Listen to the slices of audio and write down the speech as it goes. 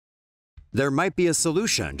There might be a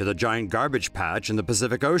solution to the giant garbage patch in the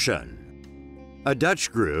Pacific Ocean. A Dutch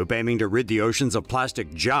group aiming to rid the oceans of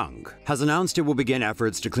plastic junk has announced it will begin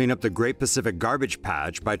efforts to clean up the Great Pacific Garbage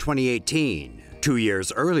Patch by 2018, 2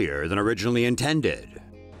 years earlier than originally intended.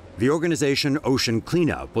 The organization Ocean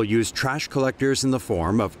Cleanup will use trash collectors in the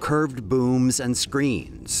form of curved booms and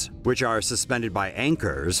screens, which are suspended by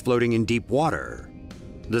anchors floating in deep water.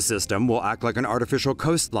 The system will act like an artificial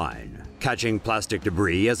coastline, catching plastic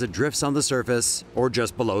debris as it drifts on the surface or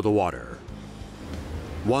just below the water.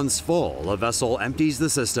 Once full, a vessel empties the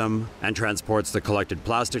system and transports the collected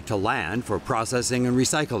plastic to land for processing and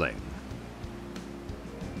recycling.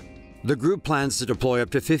 The group plans to deploy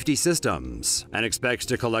up to 50 systems and expects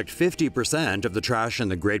to collect 50% of the trash in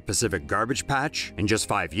the Great Pacific Garbage Patch in just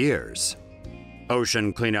 5 years.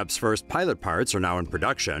 Ocean Cleanup's first pilot parts are now in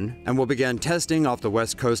production and will begin testing off the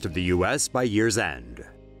west coast of the US by year's end.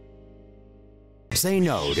 Say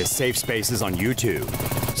no to safe spaces on YouTube.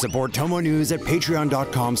 Support TomoNews at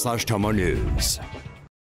patreon.com/TomoNews.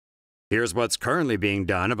 Here's what's currently being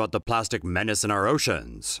done about the plastic menace in our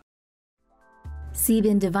oceans.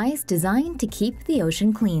 Sea-bin device designed to keep the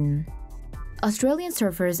ocean clean. Australian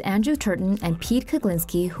surfers Andrew Turton and Pete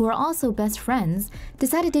Kuglinski, who are also best friends,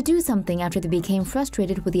 decided to do something after they became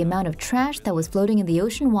frustrated with the amount of trash that was floating in the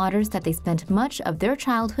ocean waters that they spent much of their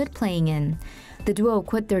childhood playing in. The duo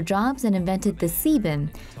quit their jobs and invented the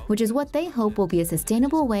Sea-bin, which is what they hope will be a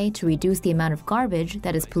sustainable way to reduce the amount of garbage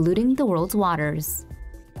that is polluting the world's waters.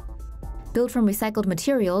 Built from recycled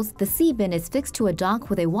materials, the Sea-bin is fixed to a dock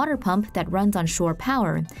with a water pump that runs on shore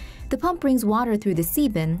power. The pump brings water through the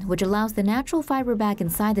Sea-bin, which allows the natural fiber bag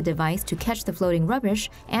inside the device to catch the floating rubbish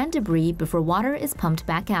and debris before water is pumped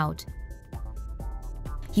back out.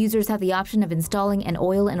 Users have the option of installing an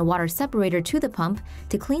oil and water separator to the pump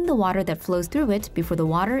to clean the water that flows through it before the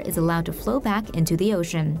water is allowed to flow back into the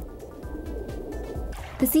ocean.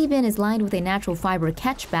 The Sea-bin is lined with a natural fiber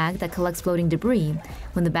catch bag that collects floating debris.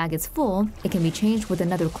 When the bag is full, it can be changed with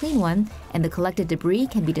another clean one, and the collected debris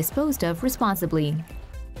can be disposed of responsibly.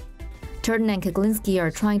 Turton and Kuglinski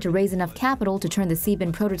are trying to raise enough capital to turn the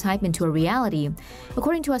Sea-bin prototype into a reality.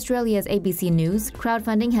 According to Australia's ABC News,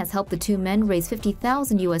 crowdfunding has helped the two men raise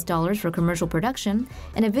 $50,000 for commercial production,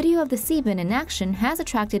 and a video of the Sea-bin in action has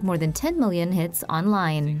attracted more than 10 million hits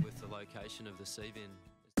online.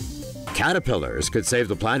 Caterpillars could save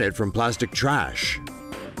the planet from plastic trash.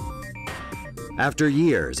 After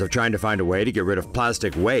years of trying to find a way to get rid of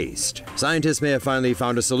plastic waste, scientists may have finally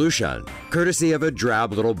found a solution, courtesy of a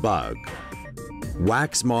drab little bug.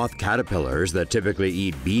 Wax moth caterpillars that typically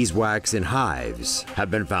eat beeswax in hives have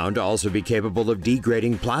been found to also be capable of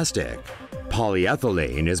degrading plastic.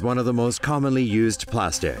 Polyethylene is one of the most commonly used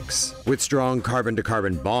plastics, with strong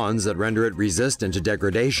carbon-to-carbon bonds that render it resistant to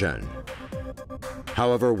degradation.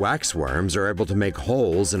 However, waxworms are able to make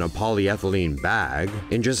holes in a polyethylene bag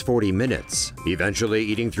in just 40 minutes, eventually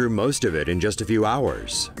eating through most of it in just a few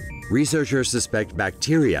hours. Researchers suspect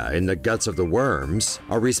bacteria in the guts of the worms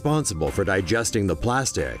are responsible for digesting the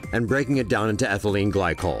plastic and breaking it down into ethylene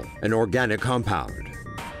glycol, an organic compound.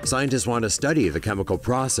 Scientists want to study the chemical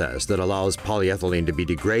process that allows polyethylene to be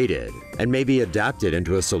degraded and maybe adapted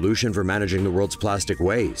into a solution for managing the world's plastic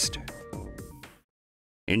waste.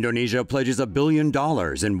 Indonesia pledges $1 billion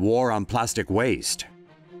in war on plastic waste.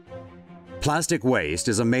 Plastic waste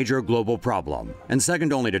is a major global problem, and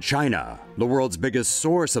second only to China, the world's biggest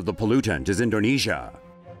source of the pollutant is Indonesia.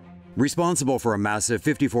 Responsible for a massive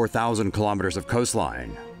 54,000 kilometers of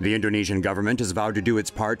coastline, the Indonesian government has vowed to do its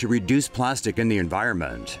part to reduce plastic in the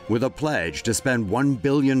environment, with a pledge to spend $1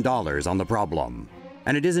 billion on the problem.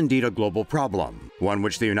 And it is indeed a global problem, one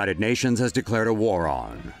which the United Nations has declared a war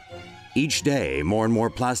on. Each day, more and more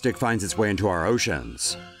plastic finds its way into our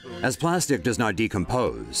oceans. As plastic does not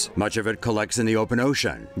decompose, much of it collects in the open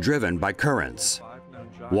ocean, driven by currents.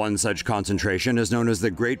 One such concentration is known as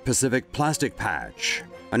the Great Pacific Plastic Patch.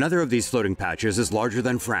 Another of these floating patches is larger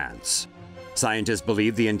than France. Scientists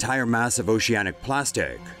believe the entire mass of oceanic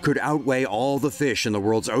plastic could outweigh all the fish in the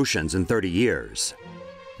world's oceans in 30 years.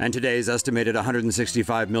 And today's estimated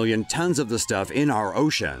 165 million tons of the stuff in our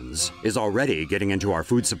oceans is already getting into our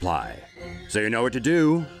food supply. So you know what to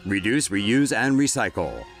do: reduce, reuse, and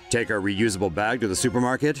recycle. Take a reusable bag to the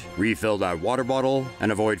supermarket, refill that water bottle,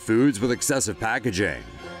 and avoid foods with excessive packaging.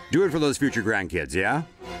 Do it for those future grandkids, yeah?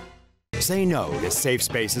 Say no to safe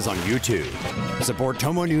spaces on YouTube. Support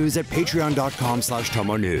TomoNews at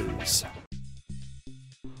patreon.com/TomoNews.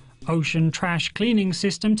 Ocean trash cleaning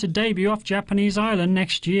system to debut off Japanese island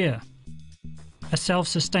next year. A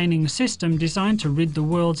self-sustaining system designed to rid the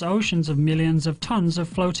world's oceans of millions of tons of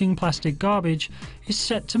floating plastic garbage is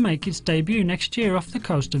set to make its debut next year off the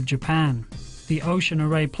coast of Japan. The Ocean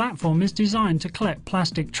Array platform is designed to collect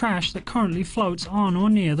plastic trash that currently floats on or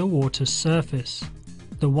near the water's surface.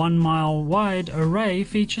 The 1-mile-wide array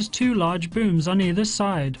features 2 large booms on either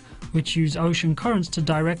side, which use ocean currents to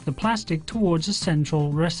direct the plastic towards a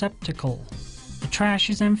central receptacle. The trash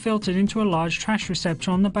is then filtered into a large trash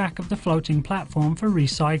receptor on the back of the floating platform for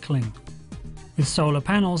recycling. With solar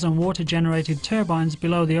panels and water-generated turbines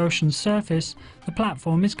below the ocean's surface, the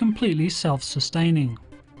platform is completely self-sustaining.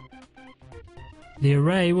 The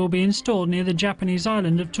array will be installed near the Japanese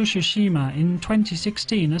island of Tsushima in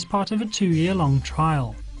 2016 as part of a 2-year-long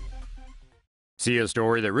trial. See a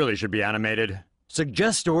story that really should be animated?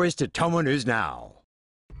 Suggest stories to TomoNews now.